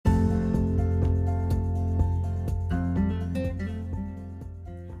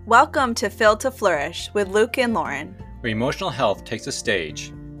Welcome to Phil to Flourish with Luke and Lauren, where emotional health takes a stage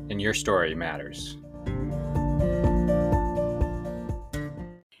and your story matters.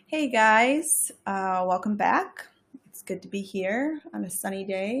 Hey guys, welcome back. It's good to be here on a sunny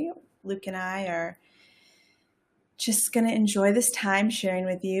day. Luke and I are just going to enjoy this time sharing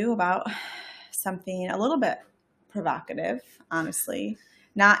with you about something a little bit provocative, honestly.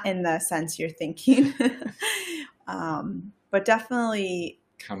 Not in the sense you're thinking, but definitely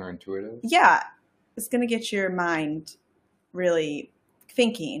counterintuitive. Yeah, it's going to get your mind really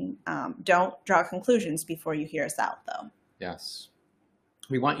thinking. Don't draw conclusions before you hear us out, though. Yes.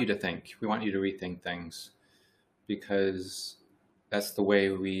 We want you to think. We want you to rethink things because that's the way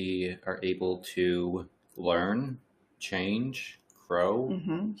we are able to learn, change, grow,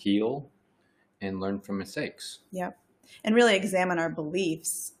 heal, and learn from mistakes. Yep. And really examine our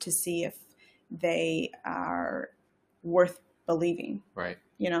beliefs to see if they are worth believing. Right.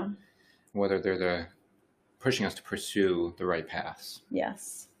 You know? Whether they're pushing us to pursue the right paths.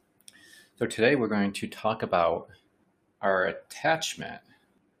 Yes. So today we're going to talk about our attachment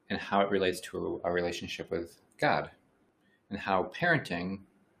and how it relates to our relationship with God and how parenting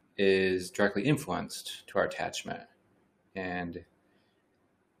is directly influenced to our attachment. And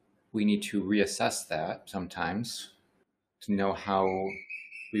we need to reassess that sometimes to know how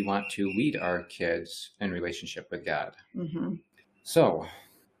we want to lead our kids in relationship with God. Mm-hmm. So,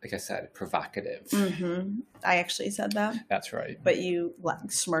 like I said, provocative. Mm-hmm. I actually said that. That's right. But you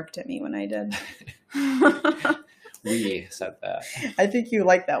smirked at me when I did. We said that. I think you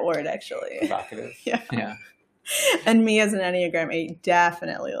like that word, actually. Provocative. Yeah. And me as an Enneagram 8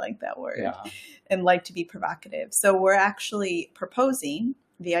 definitely like that word. Yeah. And like to be provocative. So we're actually proposing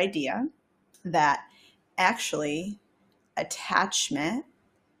the idea that actually attachment,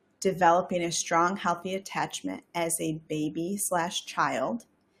 developing a strong, healthy attachment as a baby/child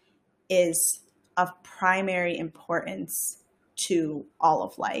is of primary importance to all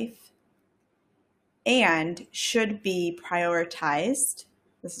of life and should be prioritized.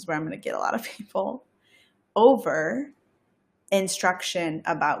 This is where I'm going to get a lot of people over instruction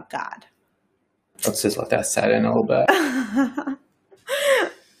about God. Let's just let that set in a little bit.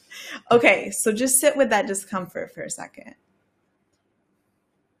 Okay, so just sit with that discomfort for a second.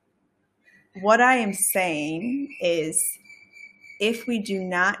 What I am saying is if we do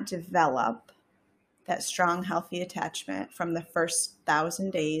not develop that strong, healthy attachment from the first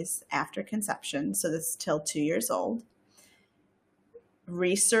 1,000 days after conception, so this is till 2 years old,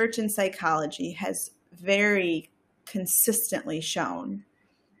 research in psychology has very consistently shown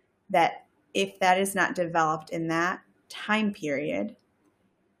that if that is not developed in that time period,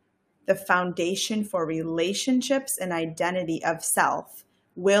 the foundation for relationships and identity of self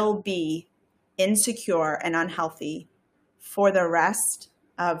will be insecure and unhealthy for the rest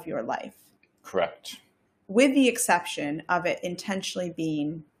of your life. Correct. With the exception of it intentionally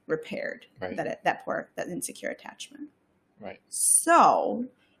being repaired, right. that insecure attachment. Right. So,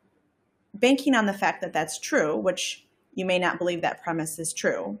 banking on the fact that that's true, which you may not believe that premise is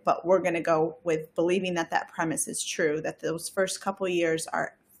true, but we're going to go with believing that that premise is true, that those first couple years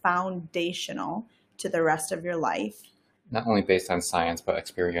are foundational to the rest of your life. Not only based on science, but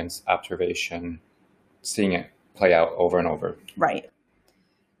experience, observation, seeing it play out over and over. Right.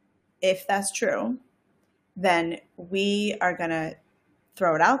 If that's true, then we are going to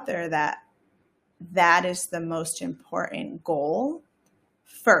throw it out there that that is the most important goal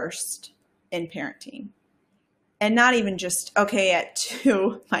first in parenting. And not even just, okay, at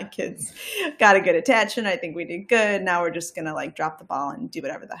 2, my kids got a good attachment. I think we did good. Now we're just going to drop the ball and do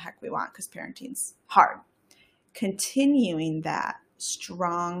whatever the heck we want because parenting's hard. Continuing that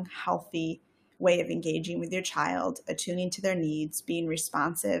strong, healthy way of engaging with your child, attuning to their needs, being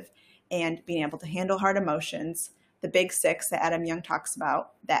responsive, and being able to handle hard emotions, the big 6 that Adam Young talks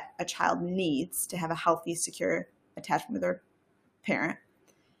about that a child needs to have a healthy, secure attachment with their parent.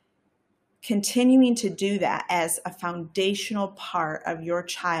 Continuing to do that as a foundational part of your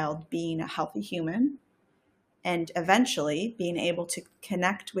child being a healthy human and eventually being able to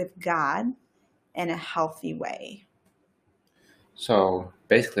connect with God in a healthy way. So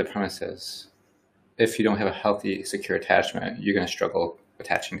basically the premise is if you don't have a healthy, secure attachment, you're going to struggle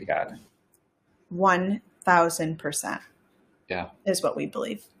attaching to God. 1,000%. Yeah. Is what we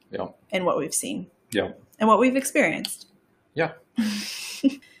believe. Yeah. And what we've seen. Yeah. And what we've experienced. Yeah.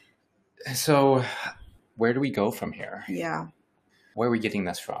 So where do we go from here? Yeah. Where are we getting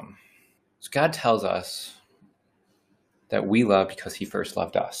this from? So God tells us that we love because he first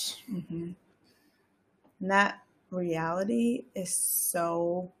loved us. Mm-hmm. And that reality is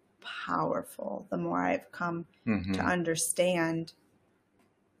so powerful. The more I've come to understand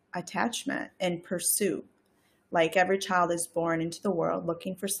attachment and pursuit. Like every child is born into the world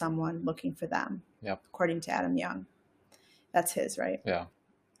looking for someone, looking for them. Yep. According to Adam Young. That's his, right? Yeah.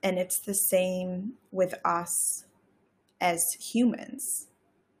 And it's the same with us as humans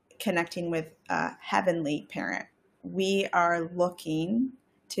connecting with a heavenly parent. We are looking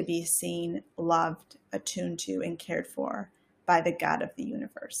to be seen, loved, attuned to, and cared for by the God of the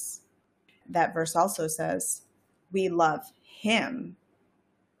universe. That verse also says, we love him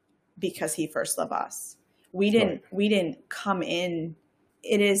because he first loved us. We didn't come in.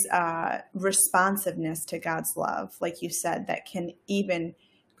 It is responsiveness to God's love, like you said, that can even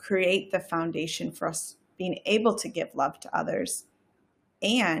create the foundation for us being able to give love to others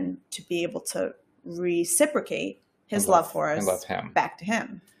and to be able to reciprocate his love for us and love him. Back to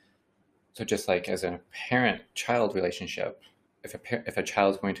him. So just like as a parent-child relationship, if a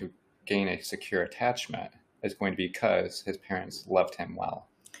child is going to gain a secure attachment, it's going to be because his parents loved him well.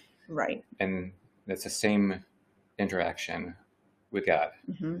 Right. And it's the same interaction with God.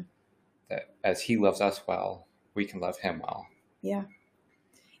 Mm-hmm. That as he loves us well, we can love him well. Yeah.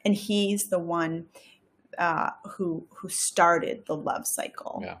 And he's the one who started the love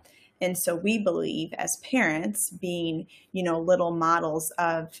cycle. Yeah. And so we believe as parents, being, little models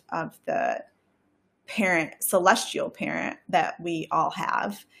of the celestial parent that we all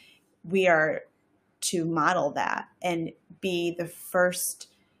have, we are to model that and be the first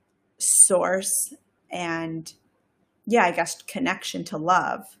source and, connection to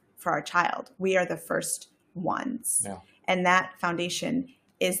love for our child. We are the first ones. Yeah. And that foundation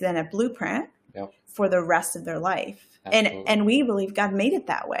is then a blueprint Yep. for the rest of their life. Absolutely. And we believe God made it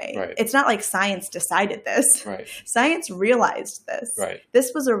that way. Right. It's not like science decided this. Right. Science realized this. Right.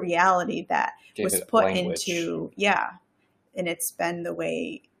 This was a reality that was put language. into, and it's been the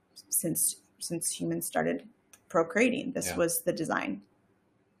way since humans started procreating. This was the design,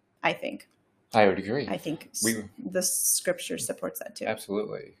 I think. I would agree. I think the scripture supports that too.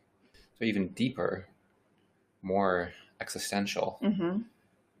 Absolutely. So even deeper, more existential. Mm-hmm.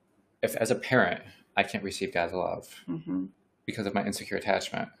 If as a parent, I can't receive God's love mm-hmm. because of my insecure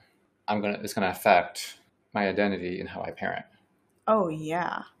attachment, it's gonna affect my identity and how I parent. Oh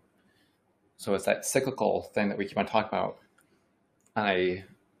yeah. So it's that cyclical thing that we keep on talking about on a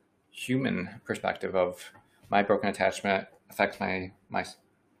human perspective of my broken attachment affects my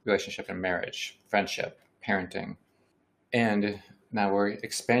relationship in marriage, friendship, parenting. And now we're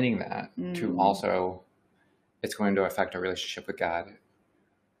expanding that to also, it's going to affect our relationship with God.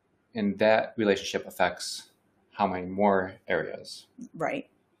 And that relationship affects how many more areas. Right.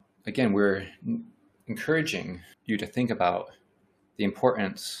 Again, we're encouraging you to think about the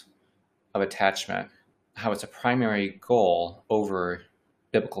importance of attachment, how it's a primary goal over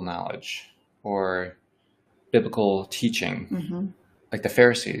biblical knowledge or biblical teaching. Mm-hmm. Like the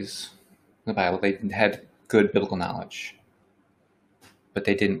Pharisees in the Bible, they had good biblical knowledge, but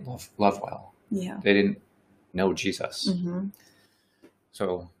they didn't love well. Yeah. They didn't know Jesus. Mm-hmm.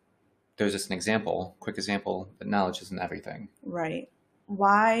 So there's just quick example, that knowledge isn't everything. Right.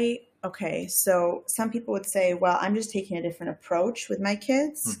 Why? Okay. So some people would say, well, I'm just taking a different approach with my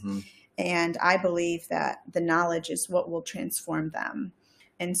kids. Mm-hmm. And I believe that the knowledge is what will transform them.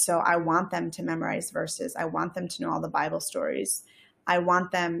 And so I want them to memorize verses. I want them to know all the Bible stories. I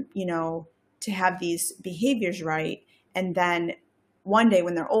want them, to have these behaviors right. And then one day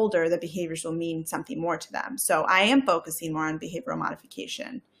when they're older, the behaviors will mean something more to them. So I am focusing more on behavioral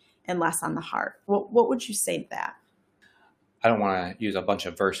modification and less on the heart. What would you say to that? I don't want to use a bunch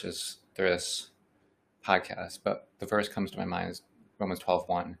of verses through this podcast, but the verse comes to my mind is Romans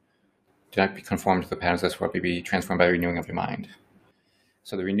 12:1. Do not be conformed to the patterns of this world, but be transformed by the renewing of your mind.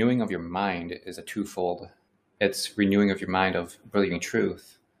 So the renewing of your mind is a twofold. It's renewing of your mind of believing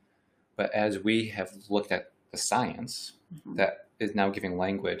truth. But as we have looked at the science that is now giving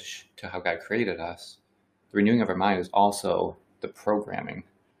language to how God created us, the renewing of our mind is also the programming,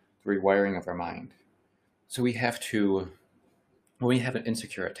 the rewiring of our mind. So we have to, when we have an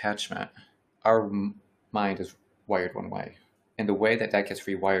insecure attachment, our mind is wired one way. And the way that gets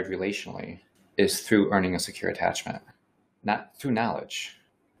rewired relationally is through earning a secure attachment, not through knowledge.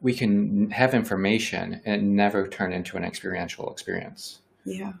 We can have information and it never turn into an experiential experience.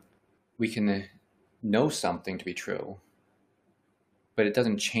 Yeah. We can know something to be true, but it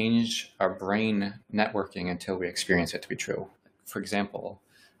doesn't change our brain networking until we experience it to be true. For example,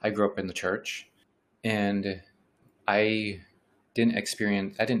 I grew up in the church and I didn't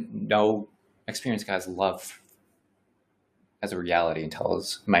experience God's love as a reality until I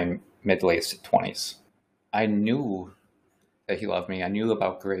was in my mid to late 20s. I knew that he loved me. I knew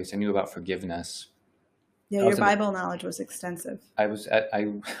about grace. I knew about forgiveness. Yeah, your Bible knowledge was extensive. I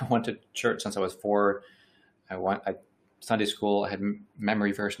went to church since I was 4. I Sunday school. I had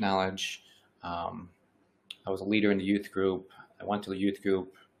memory verse knowledge. I was a leader in the youth group. I went to the youth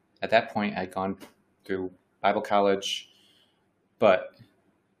group. At that point, I'd gone through Bible college, but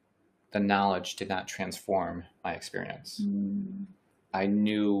the knowledge did not transform my experience. I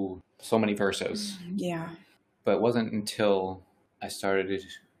knew so many verses. Yeah. But it wasn't until I started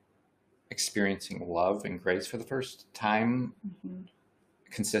experiencing love and grace for the first time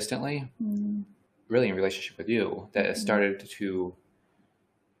consistently, really in relationship with you, that it started to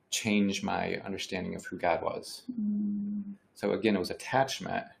change my understanding of who God was. So again, it was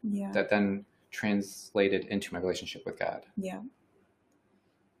attachment that then translated into my relationship with God. Yeah.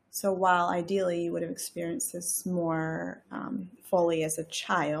 So while ideally you would have experienced this more fully as a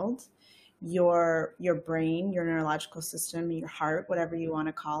child, your brain, your neurological system, your heart, whatever you want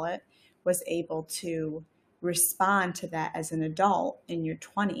to call it, was able to respond to that as an adult in your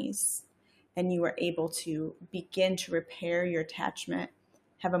 20s. And you were able to begin to repair your attachment,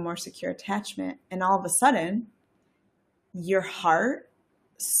 have a more secure attachment. And all of a sudden, your heart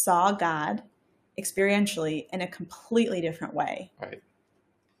saw God experientially in a completely different way. Right.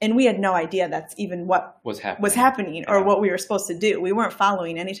 And we had no idea that's even what was happening or what we were supposed to do. We weren't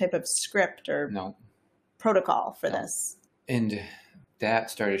following any type of script or protocol for this. And that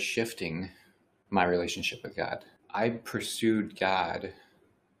started shifting my relationship with God. I pursued God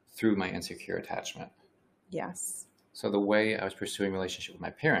through my insecure attachment. Yes. So the way I was pursuing relationship with my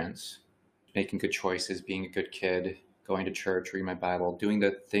parents, making good choices, being a good kid, going to church, reading my Bible, doing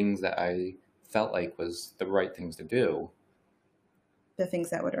the things that I felt like was the right things to do. The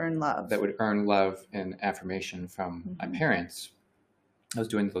things that would earn love. That would earn love and affirmation from my parents. I was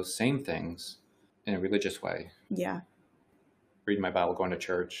doing those same things in a religious way. Yeah. Reading my Bible, going to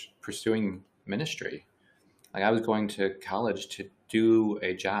church, pursuing ministry. Like I was going to college to do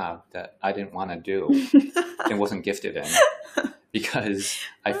a job that I didn't want to do and wasn't gifted in because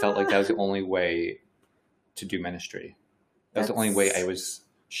I felt like that was the only way to do ministry. That was the only way I was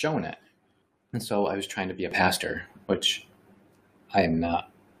shown it. And so I was trying to be a pastor, which I am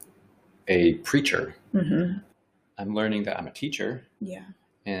not a preacher. I'm learning that I'm a teacher. Yeah.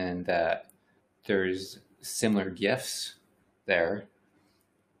 And that there's similar gifts there.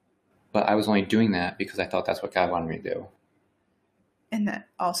 But I was only doing that because I thought that's what God wanted me to do. And that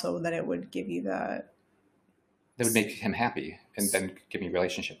also that it would give you that would make him happy and then give me a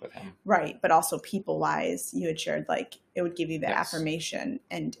relationship with him. Right. But also people-wise, you had shared like it would give you the affirmation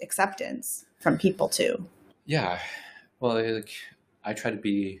and acceptance from people too. Yeah. Well, I try to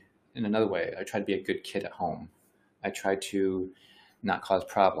be, in another way, I try to be a good kid at home. I try to not cause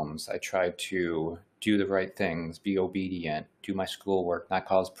problems. I try to do the right things, be obedient, do my schoolwork, not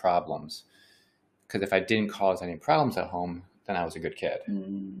cause problems. Because if I didn't cause any problems at home, then I was a good kid.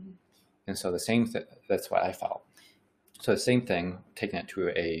 And so the same that's what I felt. So the same thing, taking it to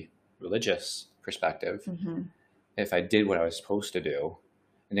a religious perspective, if I did what I was supposed to do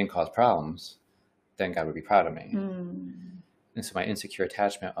and didn't cause problems, then God would be proud of me. And so my insecure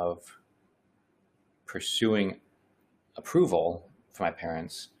attachment of pursuing approval from my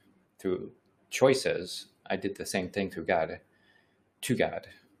parents through choices, I did the same thing through God, to God,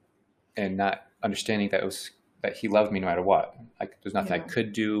 and not understanding that he loved me no matter what. There's nothing I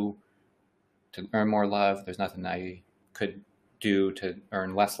could do to earn more love. There's nothing I could do to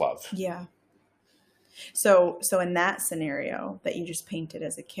earn less love. Yeah. So in that scenario that you just painted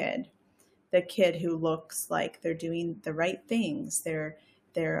as a kid, the kid who looks like they're doing the right things, they're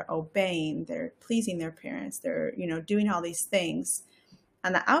obeying, they're pleasing their parents, they're, doing all these things.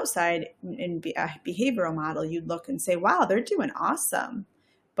 On the outside, in a behavioral model, you'd look and say, wow, they're doing awesome.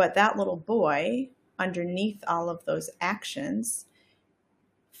 But that little boy, underneath all of those actions,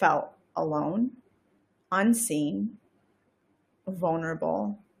 felt alone, unseen,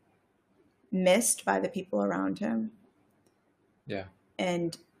 vulnerable, missed by the people around him. Yeah.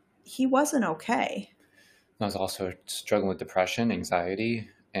 And he wasn't okay. I was also struggling with depression, anxiety,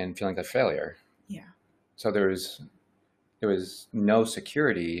 and feelings of failure. Yeah. So there was no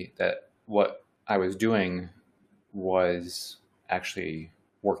security that what I was doing was actually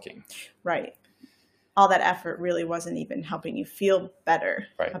working. Right. All that effort really wasn't even helping you feel better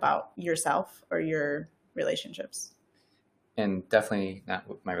about yourself or your relationships. And definitely not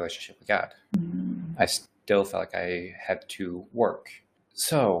with my relationship with God. I still felt like I had to work.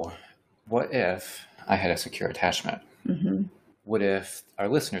 So what if I had a secure attachment? What if our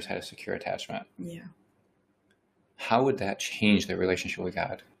listeners had a secure attachment? Yeah. How would that change their relationship with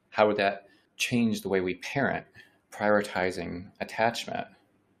God? How would that change the way we parent, prioritizing attachment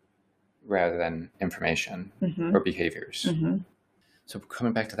rather than information Mm-hmm. or behaviors. Mm-hmm. So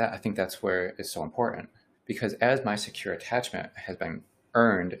coming back to that, I think that's where it's so important, because as my secure attachment has been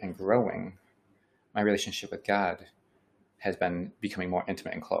earned and growing, my relationship with God has been becoming more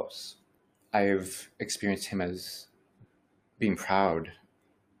intimate and close. I've experienced him as being proud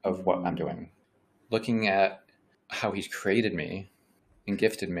of what I'm doing, looking at how he's created me and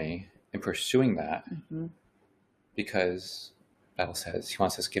gifted me and pursuing that, Mm-hmm. because the Bible says he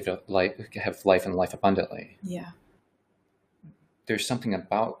wants us to have life and life abundantly. Yeah. There's something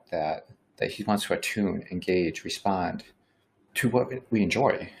about that he wants to attune, engage, respond to what we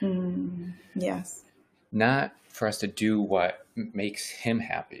enjoy. Mm. Yes. Not for us to do what makes him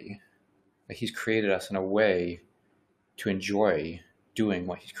happy, but he's created us in a way to enjoy doing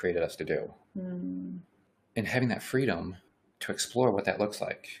what he's created us to do. Mm. And having that freedom to explore what that looks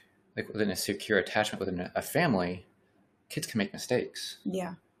like. Like within a secure attachment within a family, kids can make mistakes.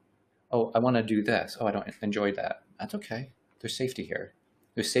 Yeah. Oh, I want to do this. Oh, I don't enjoy that. That's okay. There's safety here.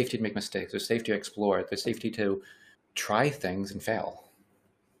 There's safety to make mistakes. There's safety to explore. There's safety to try things and fail.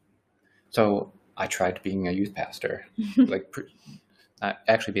 So I tried being a youth pastor, like not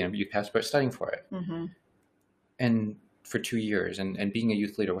actually being a youth pastor, but studying for it. Mm-hmm. And for 2 years and being a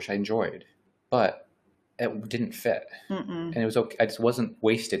youth leader, which I enjoyed, but it didn't fit. Mm-mm. And it was okay. I just wasn't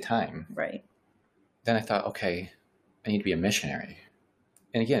wasted time. Right. Then I thought, okay, I need to be a missionary.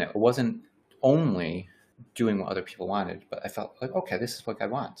 And again, it wasn't only doing what other people wanted, but I felt like, okay, this is what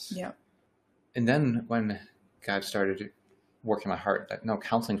God wants. Yeah. And then when God started working my heart that, no,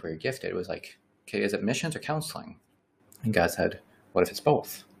 counseling's where you're gifted, it was like, okay, is it missions or counseling? And God said, what if it's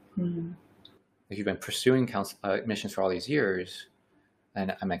both? Mm-hmm. Like, you've been pursuing missions for all these years,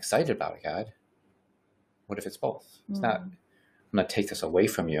 and I'm excited about it, God. What if it's both? It's not, I'm going to take this away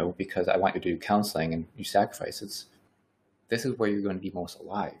from you because I want you to do counseling and you sacrifice. This is where you're going to be most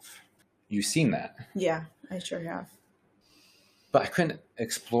alive. You've seen that. Yeah, I sure have. But I couldn't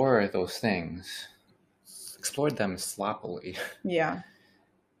explore those things, explored them sloppily, Yeah.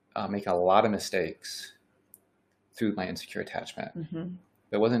 make a lot of mistakes through my insecure attachment. Mm-hmm.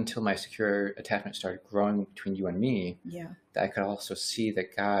 It wasn't until my secure attachment started growing between you and me that I could also see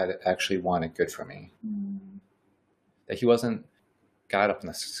that God actually wanted good for me. Mm. That he wasn't God up in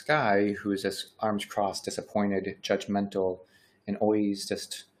the sky who is just arms crossed, disappointed, judgmental, and always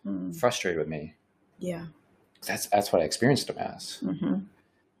just frustrated with me. Yeah. That's what I experienced him as. Mm-hmm.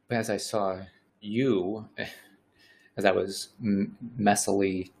 But as I saw you, as I was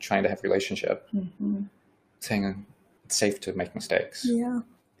messily trying to have a relationship, saying it's safe to make mistakes. Yeah.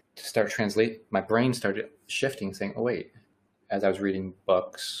 To start my brain started shifting, saying, oh, wait, as I was reading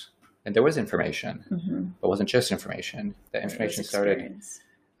books, and there was information, but it wasn't just information. That information started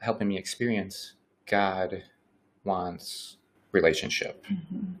helping me experience God wants relationship.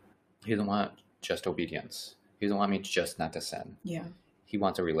 Mm-hmm. He doesn't want just obedience. He doesn't want me just not to sin. Yeah. He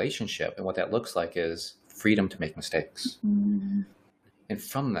wants a relationship, and what that looks like is freedom to make mistakes. Mm-hmm. And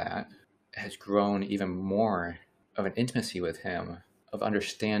from that has grown even more of an intimacy with him, of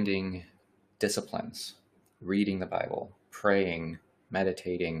understanding disciplines, reading the Bible, praying,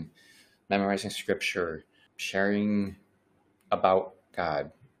 meditating, memorizing scripture, sharing about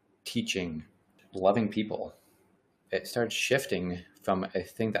God, teaching, loving people. It started shifting from a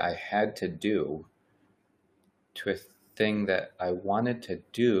thing that I had to do to a thing that I wanted to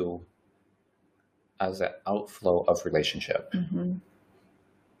do as an outflow of relationship. Mm-hmm.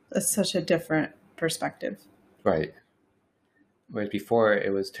 That's such a different perspective. Right. Whereas before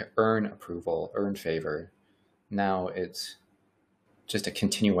it was to earn approval, earn favor. Now it's just a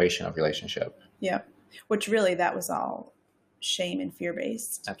continuation of relationship. Yeah. Which really, that was all shame and fear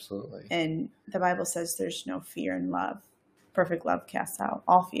based. Absolutely. And the Bible says there's no fear in love. Perfect love casts out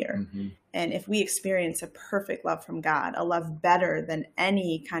all fear. Mm-hmm. And if we experience a perfect love from God, a love better than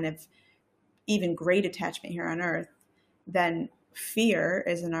any kind of even great attachment here on earth, then fear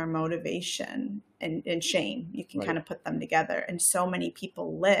isn't our motivation, and shame. You can kind of put them together. And so many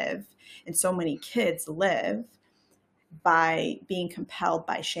people live, and so many kids live by being compelled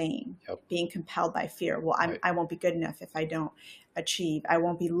by shame, being compelled by fear. Well, I won't be good enough if I don't achieve. I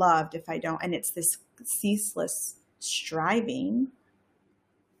won't be loved if I don't. And it's this ceaseless striving.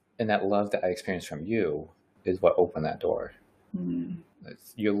 And that love that I experienced from you is what opened that door. Mm.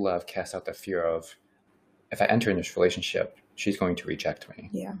 Your love casts out the fear of, if I enter in this relationship, she's going to reject me.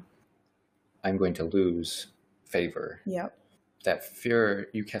 Yeah. I'm going to lose favor. Yep. That fear,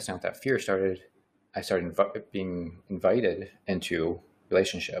 you casting out that fear I started being invited into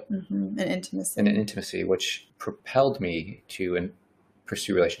relationship. Mm-hmm. And intimacy. And an intimacy, which propelled me to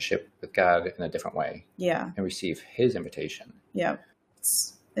pursue relationship with God in a different way. Yeah. And receive his invitation. Yeah.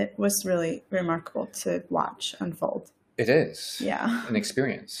 It was really remarkable to watch unfold. It is. Yeah. An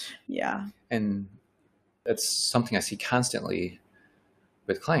experience. Yeah. And it's something I see constantly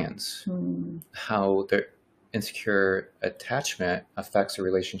with clients, how their insecure attachment affects a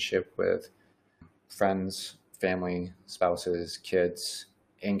relationship with friends, family, spouses, kids,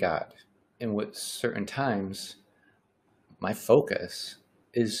 and God. And with certain times, my focus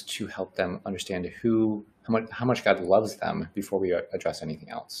is to help them understand how much God loves them before we address anything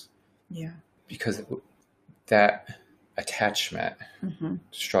else. Yeah. Because that attachment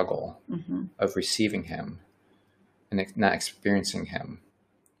struggle of receiving Him and not experiencing Him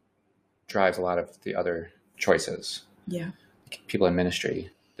drives a lot of the other choices. Yeah. People in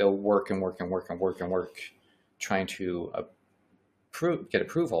ministry, they'll work and work and work and work and work, trying to get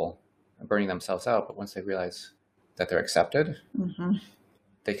approval and burning themselves out. But once they realize that they're accepted,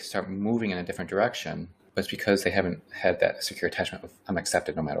 they can start moving in a different direction. But it's because they haven't had that secure attachment of I'm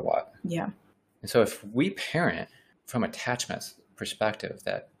accepted no matter what. Yeah. And so if we parent from attachment perspective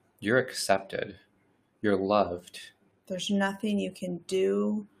that you're accepted, you're loved, there's nothing you can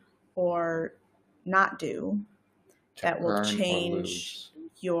do or not do that will change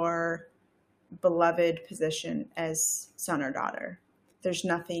your beloved position as son or daughter. There's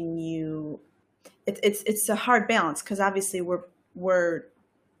nothing it's a hard balance, because obviously we're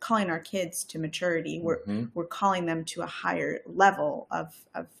calling our kids to maturity. We're calling them to a higher level of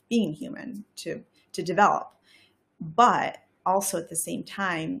being human, to develop. But also at the same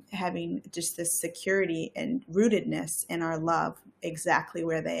time, having just this security and rootedness in our love exactly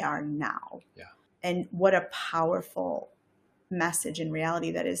where they are now. Yeah. And what a powerful message and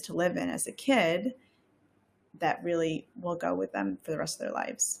reality that is to live in as a kid that really will go with them for the rest of their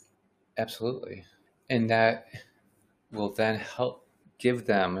lives. Absolutely. And that will then help give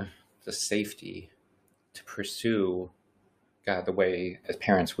them the safety to pursue God the way, as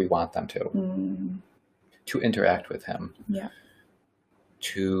parents, we want them to interact with Him,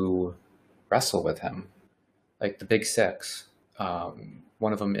 to wrestle with Him. Like the big six,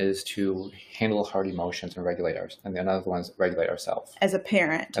 one of them is to handle hard emotions and regulate ours, and the other one is regulate ourselves. As a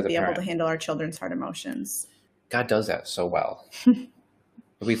parent, to be able to handle our children's hard emotions. God does that so well.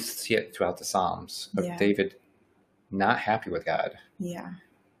 We see it throughout the Psalms of David not happy with God. Yeah.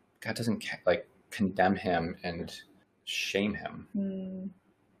 God doesn't condemn him and shame him.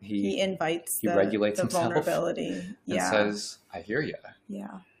 He invites he regulates the himself vulnerability and says, I hear you.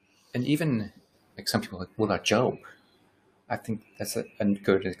 Yeah. And even like some people are like, what about Job? I think that's a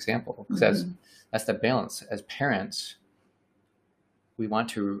good example, because that's the balance. As parents, we want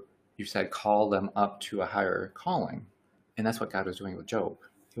to, you said, call them up to a higher calling. And that's what God was doing with Job.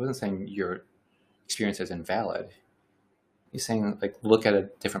 He wasn't saying your experience is invalid. He's saying, like, look at a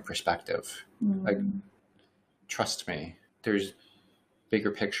different perspective. Like, trust me. There's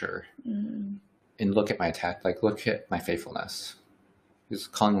bigger picture. And look at look at my faithfulness. He's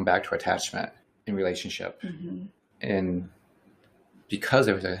calling them back to attachment in relationship. And because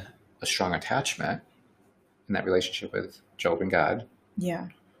there was a strong attachment in that relationship with Job and God. Yeah.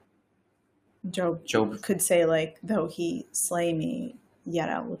 Job could say, like, though he slay me, yet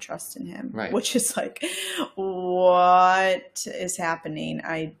I will trust in him. Right. Which is like, what is happening?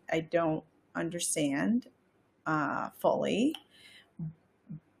 I don't understand fully.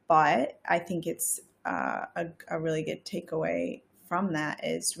 But I think it's a really good takeaway from that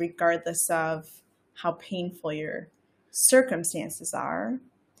is, regardless of how painful your circumstances are,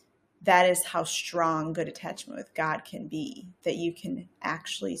 that is how strong good attachment with God can be, that you can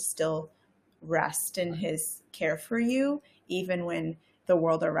actually still rest in His care for you, even when the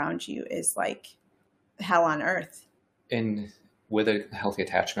world around you is like hell on earth. And with a healthy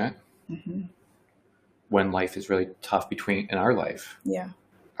attachment, when life is really tough in our life,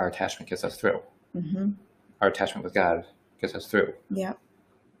 our attachment gets us through. Our attachment with God gets us through. Yeah.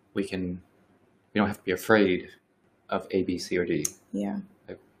 We don't have to be afraid of A, B, C, or D. Yeah.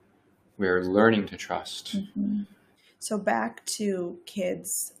 We're learning to trust. So back to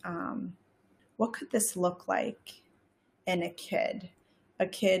kids, what could this look like in a kid? A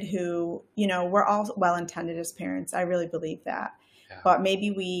kid who, we're all well-intended as parents. I really believe that. Yeah. But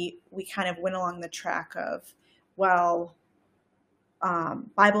maybe we kind of went along the track of,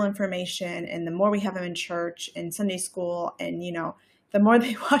 Bible information, and the more we have them in church and Sunday school, and, the more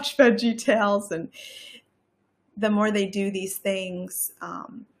they watch VeggieTales and the more they do these things,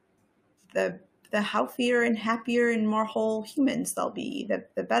 the healthier and happier and more whole humans they'll be,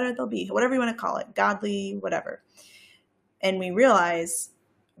 the better they'll be, whatever you want to call it, godly, whatever. And we realize,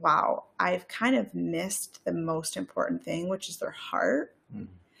 wow, I've kind of missed the most important thing, which is their heart.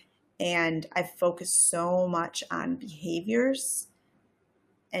 And I've focused so much on behaviors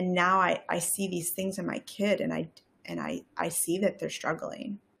now I see these things in my kid, and I see that they're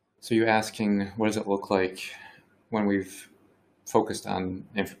struggling. So you're asking, what does it look like when we've focused on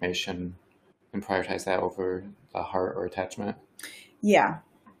information and prioritize that over the heart or attachment? Yeah.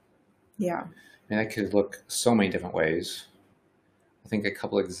 Yeah. I mean, that could look so many different ways. I think a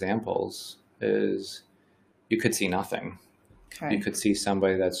couple examples is you could see nothing. Okay. You could see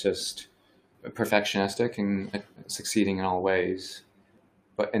somebody that's just perfectionistic and succeeding in all ways,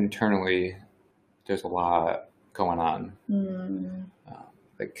 but internally there's a lot going on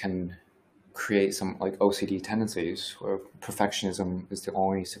that can create some like OCD tendencies where perfectionism is the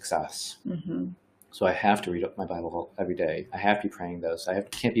only success. Mm-hmm. So I have to read my Bible every day. I have to be praying this.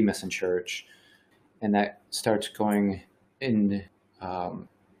 Can't be missing church. And that starts going in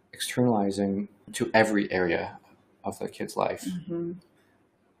externalizing to every area of the kid's life. Mm-hmm.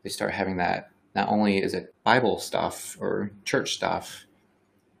 They start having that. Not only is it Bible stuff or church stuff,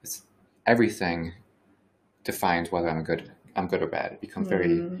 it's everything defines whether I'm good or bad. It becomes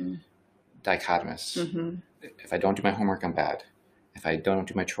very dichotomous. Mm-hmm. If I don't do my homework, I'm bad. If I don't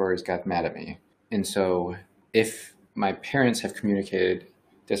do my chores, God's mad at me. And so if my parents have communicated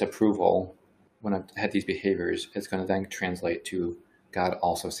disapproval when I've had these behaviors, it's going to then translate to God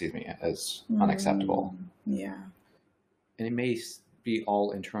also sees me as unacceptable. Yeah. And it may be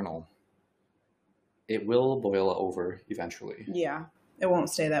all internal. It will boil over eventually. Yeah. It won't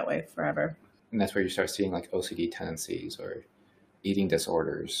stay that way forever. And that's where you start seeing like OCD tendencies or eating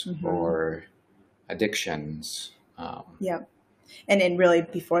disorders or addictions. Yeah. And then really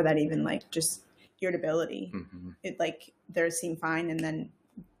before that, even like just irritability. It like they seem fine and then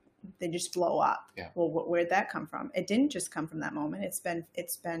they just blow up. Yeah. Well, where'd that come from? It didn't just come from that moment. It's been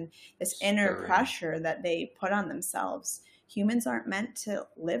this inner pressure that they put on themselves. Humans aren't meant to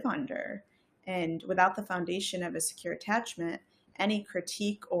live under. And without the foundation of a secure attachment, any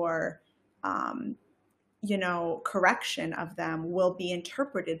critique or, correction of them will be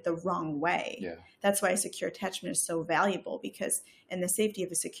interpreted the wrong way. Yeah. That's why a secure attachment is so valuable, because in the safety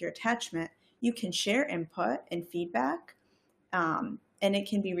of a secure attachment, you can share input and feedback, and it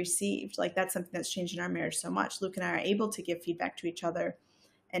can be received. Like that's something that's changed in our marriage so much. Luke and I are able to give feedback to each other,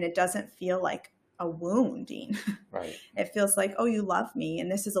 and it doesn't feel like a wounding. Right. It feels like, oh, you love me,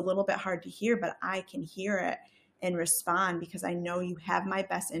 and this is a little bit hard to hear, but I can hear it and respond because I know you have my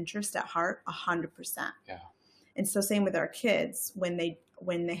best interest at heart 100%. Yeah. And so same with our kids, when they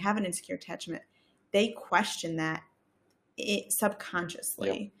have an insecure attachment, they question that subconsciously.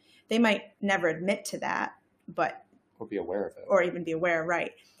 Yep. They might never admit to that, but or be aware of it, or even be aware,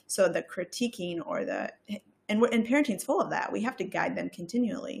 right? So the critiquing and parenting's full of that. We have to guide them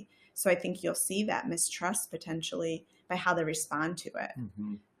continually. So I think you'll see that mistrust potentially by how they respond to it.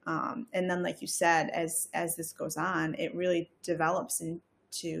 And then, like you said, as this goes on, it really develops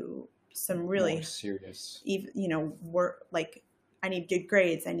into some really more serious, work. Like I need good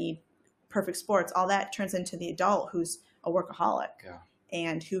grades, I need perfect sports. All that turns into the adult who's a workaholic. Yeah.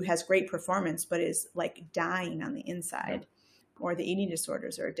 And who has great performance, but is like dying on the inside, or the eating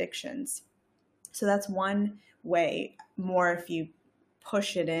disorders or addictions. So that's one way. More if you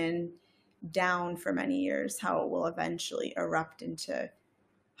push it down for many years, how it will eventually erupt into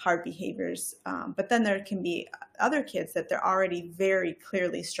hard behaviors. But then there can be other kids that they're already very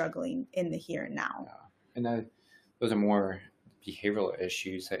clearly struggling in the here and now. Yeah. And those are more behavioral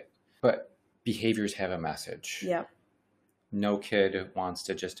issues, but behaviors have a message. Yep. No kid wants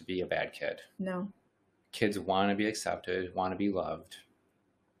to just be a bad kid. No. Kids want to be accepted, want to be loved.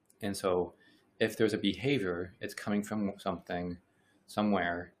 And so if there's a behavior, it's coming from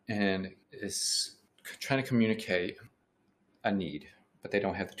somewhere, and is trying to communicate a need, but they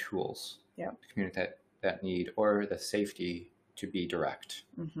don't have the tools to communicate that need or the safety to be direct.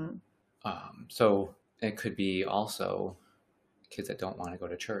 So it could be also kids that don't want to go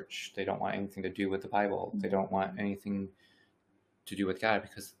to church. They don't want anything to do with the Bible. They don't want anything to do with God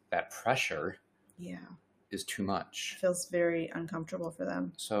because that pressure is too much. Feels very uncomfortable for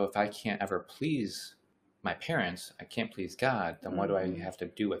them. So if I can't ever please my parents, I can't please God, then what do I have to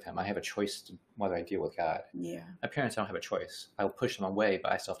do with him? I have a choice to whether I deal with God. Yeah. My parents don't have a choice. I'll push them away,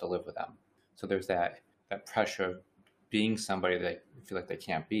 but I still have to live with them. So there's that pressure of being somebody that I feel like they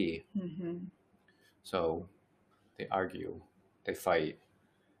can't be. So they argue, they fight,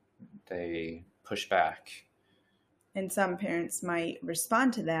 they push back. And some parents might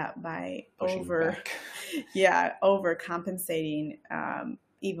respond to that by Pushing overcompensating,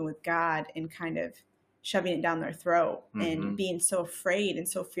 even with God, and kind of shoving it down their throat and being so afraid and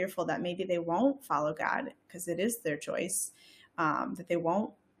so fearful that maybe they won't follow God because it is their choice, that they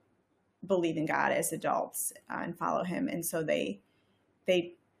won't believe in God as adults and follow him. And so they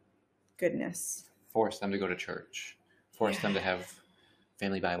Goodness. Force them to go to church, force them to have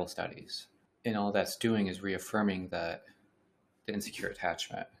family Bible studies. And all that's doing is reaffirming that the insecure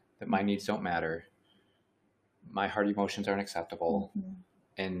attachment, that my needs don't matter, my hard emotions aren't acceptable,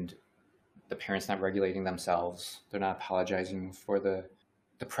 and the parents not regulating themselves, they're not apologizing for the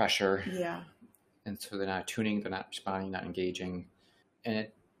pressure. Yeah. And so they're not tuning, they're not responding, not engaging. And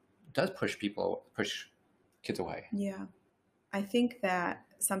it does push kids away. Yeah. I think that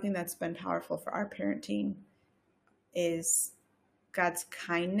something that's been powerful for our parenting is God's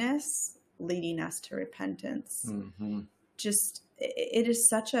kindness leading us to repentance. Mm-hmm. Just, it is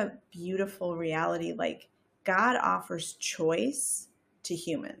such a beautiful reality. Like, God offers choice to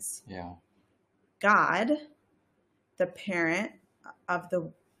humans. Yeah. God, the parent of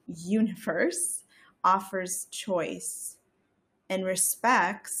the universe, offers choice and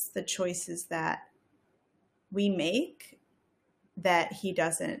respects the choices that we make that he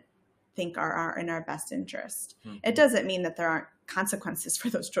doesn't think are in our best interest. Mm-hmm. It doesn't mean that there aren't consequences for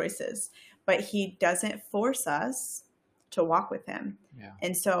those choices, but he doesn't force us to walk with him. Yeah.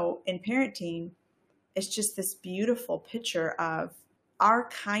 And so in parenting, it's just this beautiful picture of our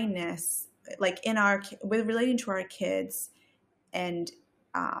kindness, like with relating to our kids, and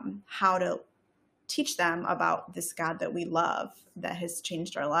how to teach them about this God that we love, that has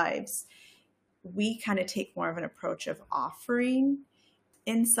changed our lives. We kind of take more of an approach of offering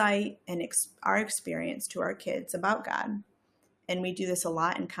insight and our experience to our kids about God. And we do this a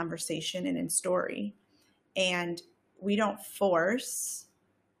lot in conversation and in story. And we don't force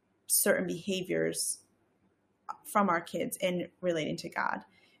certain behaviors from our kids in relating to God,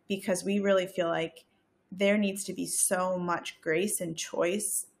 because we really feel like there needs to be so much grace and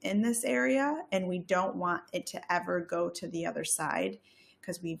choice in this area. And we don't want it to ever go to the other side,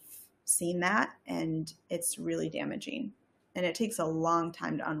 because we've seen that and it's really damaging and it takes a long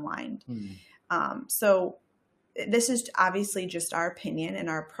time to unwind. So this is obviously just our opinion and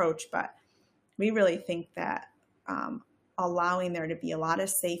our approach, but we really think that allowing there to be a lot of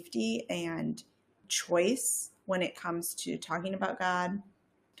safety and choice when it comes to talking about God,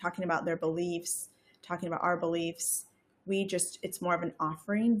 talking about their beliefs, talking about our beliefs, it's more of an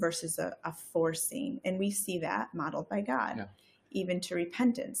offering versus a forcing. And we see that modeled by God, even to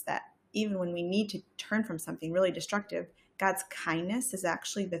repentance, that even when we need to turn from something really destructive, God's kindness is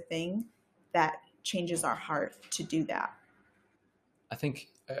actually the thing that changes our heart to do that. I think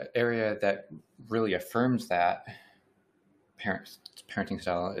an area that really affirms that parenting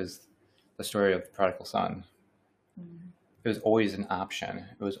style is the story of the prodigal son. It was always an option.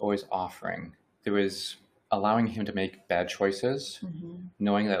 It was always offering. There was allowing him to make bad choices,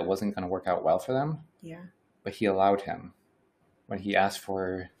 knowing that it wasn't going to work out well for them. Yeah. But he allowed him. When he asked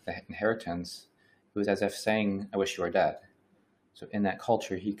for the inheritance, it was as if saying, "I wish you were dead." So in that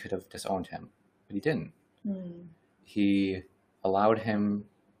culture, he could have disowned him, but he didn't. He allowed him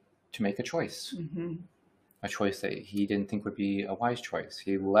to make a choice, a choice that he didn't think would be a wise choice.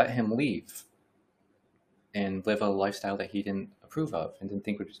 He let him leave and live a lifestyle that he didn't approve of and didn't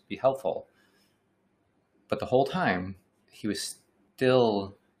think would be helpful. But the whole time, he was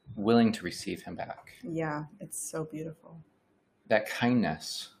still willing to receive him back. Yeah, it's so beautiful. That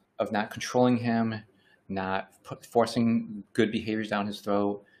kindness of not controlling him, not forcing good behaviors down his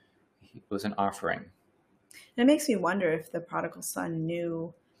throat, it was an offering. And it makes me wonder if the prodigal son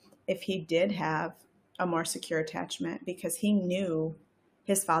knew if he did have a more secure attachment, because he knew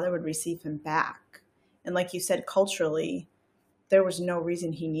his father would receive him back. And like you said, culturally, there was no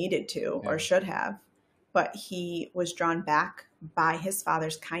reason he needed to or should have, but he was drawn back by his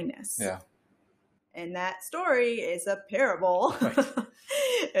father's kindness. Yeah. And that story is a parable. Right.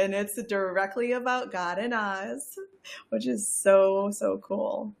 And it's directly about God and us, which is so, so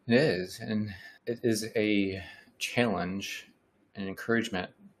cool. It is. And it is a challenge and encouragement.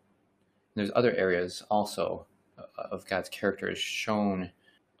 And there's other areas also of God's character is shown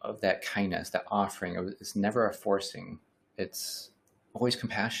of that kindness, that offering. It's never a forcing. It's always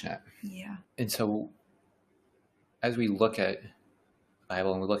compassionate. Yeah. And so as we look at the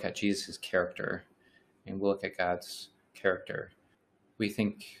Bible and we look at Jesus' character and we look at God's character, we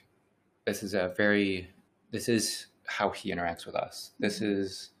think this is how he interacts with us. This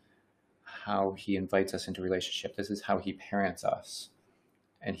is how he invites us into relationship. This is how he parents us.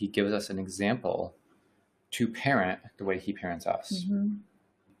 And he gives us an example to parent the way he parents us.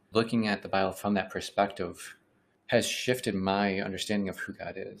 Looking at the Bible from that perspective has shifted my understanding of who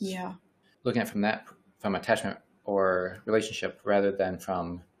God is. Yeah. Looking at from attachment or relationship rather than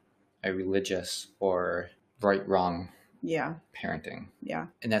from a religious or right-wrong parenting. Yeah.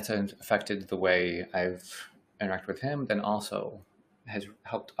 And that's affected the way I've interacted with him, then also has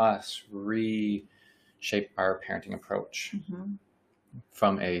helped us reshape our parenting approach Mm-hmm.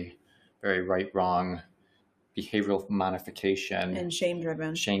 from a very right-wrong behavioral modification And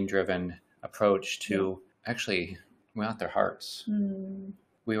shame-driven. shame-driven approach to actually we want their hearts. Mm.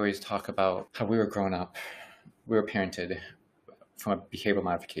 We always talk about how we were grown up, we were parented from a behavioral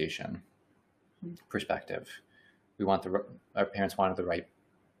modification perspective. Our parents wanted the right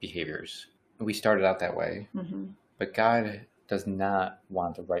behaviors. We started out that way, Mm-hmm. but God does not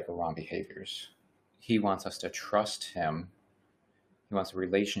want the right or wrong behaviors. He wants us to trust Him. He wants a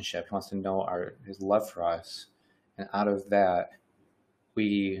relationship. He wants to know His love for us, and out of that,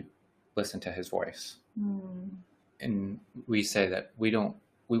 we listen to His voice. Mm. And we say that we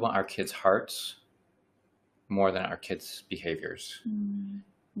want our kids' hearts more than our kids' behaviors. Mm.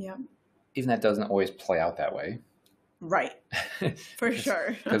 Yeah. Even that doesn't always play out that way. Right. For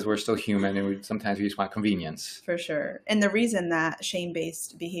sure. Because we're still human, and sometimes we just want convenience. For sure. And the reason that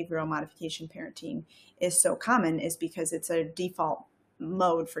shame-based behavioral modification parenting is so common is because it's a default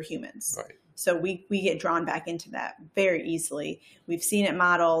mode for humans. Right. So we get drawn back into that very easily. We've seen it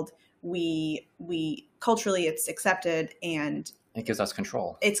modeled. We culturally it's accepted, and It gives us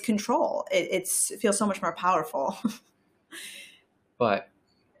control. it's control. It feels so much more powerful. But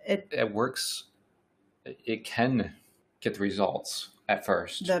it works. It can get the results at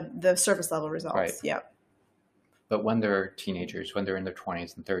first. the surface level results. Right. Yep. But when they're teenagers, when they're in their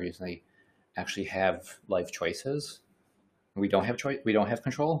 20s and 30s, and they actually have life choices, we don't have choice. We don't have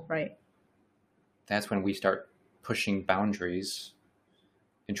control. Right. That's when we start pushing boundaries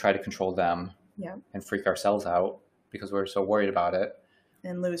and try to control them. Yep. And freak ourselves out because we're so worried about it.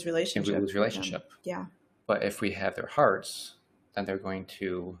 And lose relationship. And we lose relationship. Yeah. But if we have their hearts, then they're going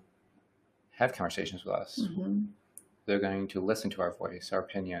to have conversations with us. Mm-hmm. They're going to listen to our voice, our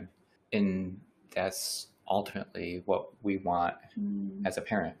opinion. And that's ultimately what we want as a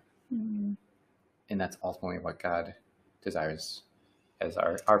parent. Mm. And that's ultimately what God desires as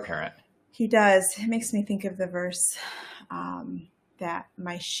our parent. He does. It makes me think of the verse that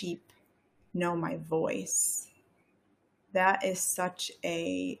my sheep know my voice. That is such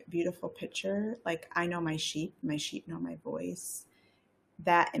a beautiful picture. Like, I know my sheep know my voice.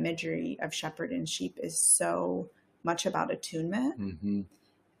 That imagery of shepherd and sheep is so much about attunement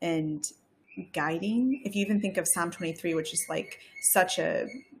and guiding. If you even think of Psalm 23, which is like such a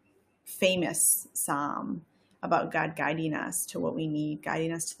famous psalm about God guiding us to what we need,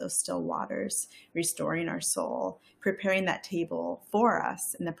 guiding us to those still waters, restoring our soul, preparing that table for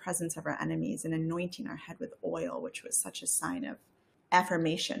us in the presence of our enemies, and anointing our head with oil, which was such a sign of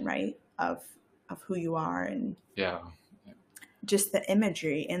affirmation, right? Of who you are. And just the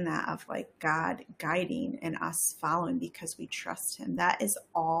imagery in that of like God guiding and us following because we trust Him. That is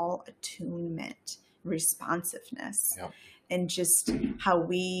all attunement, responsiveness, and just how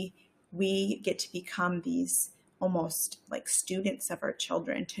we get to become these almost like students of our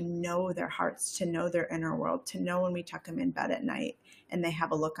children, to know their hearts, to know their inner world, to know when we tuck them in bed at night and they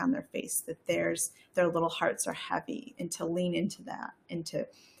have a look on their face that their little hearts are heavy, and to lean into that and to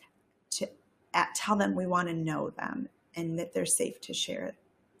tell them we want to know them and that they're safe to share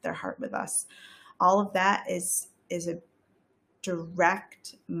their heart with us. All of that is a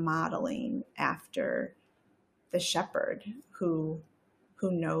direct modeling after the shepherd who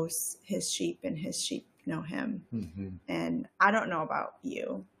knows his sheep and his sheep know him. And I don't know about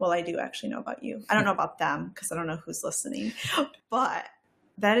you. Well, I do actually know about you. I don't know about them because I don't know who's listening. But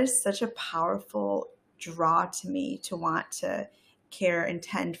that is such a powerful draw to me, to want to care and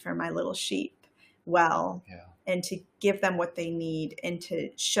tend for my little sheep well, and to give them what they need, and to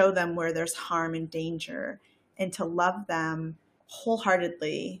show them where there's harm and danger, and to love them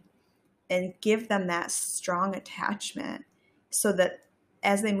wholeheartedly and give them that strong attachment so that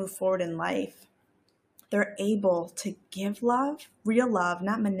as they move forward in life, they're able to give love, real love,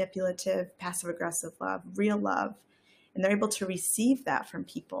 not manipulative, passive-aggressive love, real love. And they're able to receive that from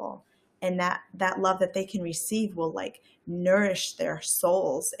people. And that love that they can receive will like nourish their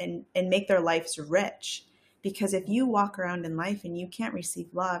souls and make their lives rich. Because if you walk around in life and you can't receive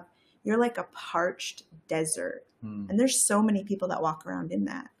love, you're like a parched desert. And there's so many people that walk around in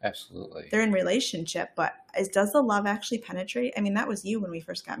that. Absolutely. They're in relationship, but does the love actually penetrate? I mean, that was you when we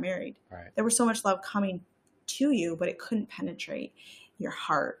first got married. Right. There was so much love coming to you, but it couldn't penetrate your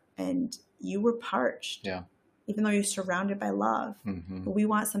heart, and you were parched. Yeah. Even though you're surrounded by love. But we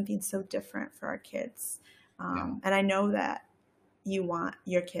want something so different for our kids. And I know that you want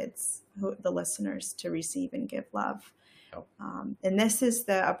your kids, the listeners, to receive and give love. And this is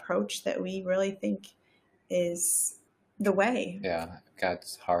the approach that we really think is the way.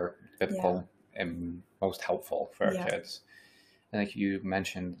 God's heart, biblical, and most helpful for our kids. And like you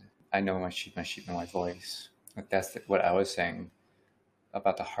mentioned, I know my sheep know my voice. Like that's what I was saying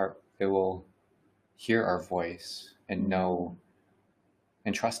about the heart. They will hear our voice and know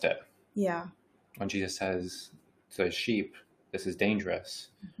and trust it. Yeah. When Jesus says to the sheep, this is dangerous,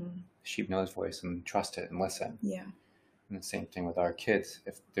 the sheep know his voice and trust it and listen. Yeah. And the same thing with our kids.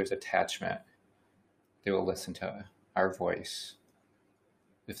 If there's attachment, they will listen to our voice.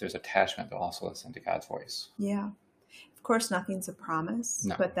 If there's attachment, they'll also listen to God's voice. Yeah. Of course, nothing's a promise,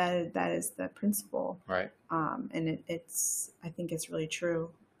 but that is the principle. Right. And I think it's really true.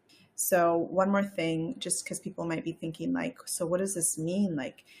 So one more thing, just because people might be thinking like, so what does this mean?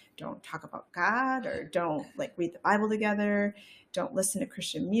 Like, don't talk about God, or don't like read the Bible together. Don't listen to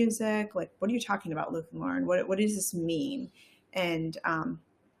Christian music. Like, what are you talking about, Luke and Lauren? What does this mean? And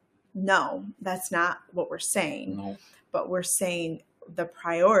no, that's not what we're saying. No. But we're saying the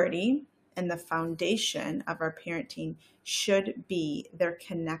priority and the foundation of our parenting should be their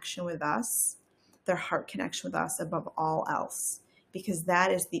connection with us, their heart connection with us above all else, because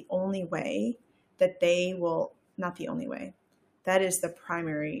that is the only way that they will, not the only way, that is the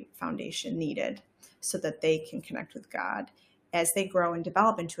primary foundation needed so that they can connect with God as they grow and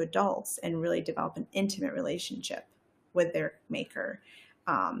develop into adults and really develop an intimate relationship with their maker.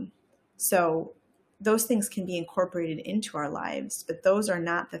 So those things can be incorporated into our lives, but those are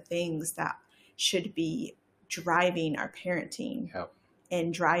not the things that should be driving our parenting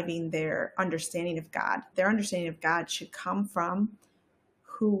and driving their understanding of God. Their understanding of God should come from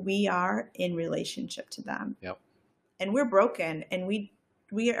who we are in relationship to them. Yep. And we're broken, and we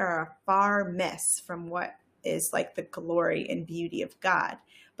are a far miss from what is like the glory and beauty of God.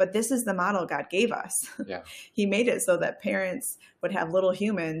 But this is the model God gave us. Yeah. He made it so that parents would have little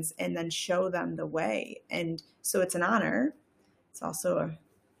humans and then show them the way. And so it's an honor. It's also a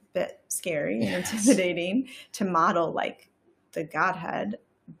bit scary and intimidating to model like the Godhead.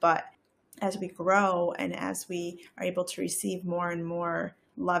 But as we grow and as we are able to receive more and more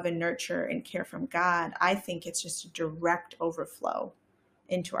love and nurture and care from God, I think it's just a direct overflow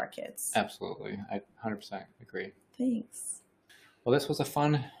into our kids. Absolutely. I 100% agree. Thanks. Well, this was a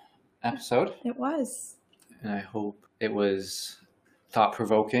fun episode. It was. And I hope it was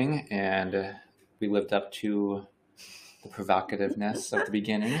thought-provoking and we lived up to the provocativeness of the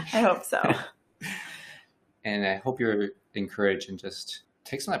beginning. I hope so. And I hope you're encouraged and just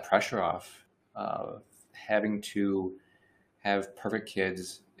take some of that pressure off of having to have perfect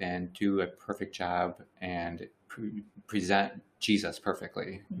kids and do a perfect job and present Jesus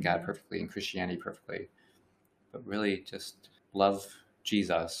perfectly, God perfectly, and Christianity perfectly. But really just love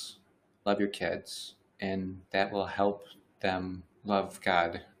Jesus, love your kids, and that will help them love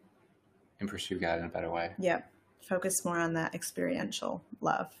God and pursue God in a better way. Yep. Focus more on that experiential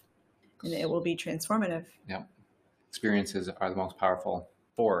love, and it will be transformative. Yep. Experiences are the most powerful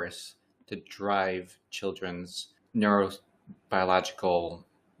force to drive children's neurobiological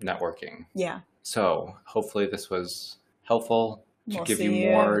networking. Yeah. So hopefully this was helpful to give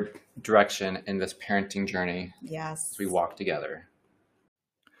you more direction in this parenting journey. Yes. As we walk together.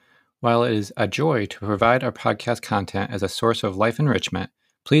 While it is a joy to provide our podcast content as a source of life enrichment,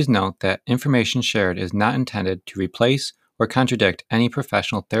 please note that information shared is not intended to replace or contradict any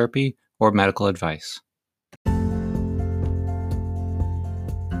professional therapy or medical advice.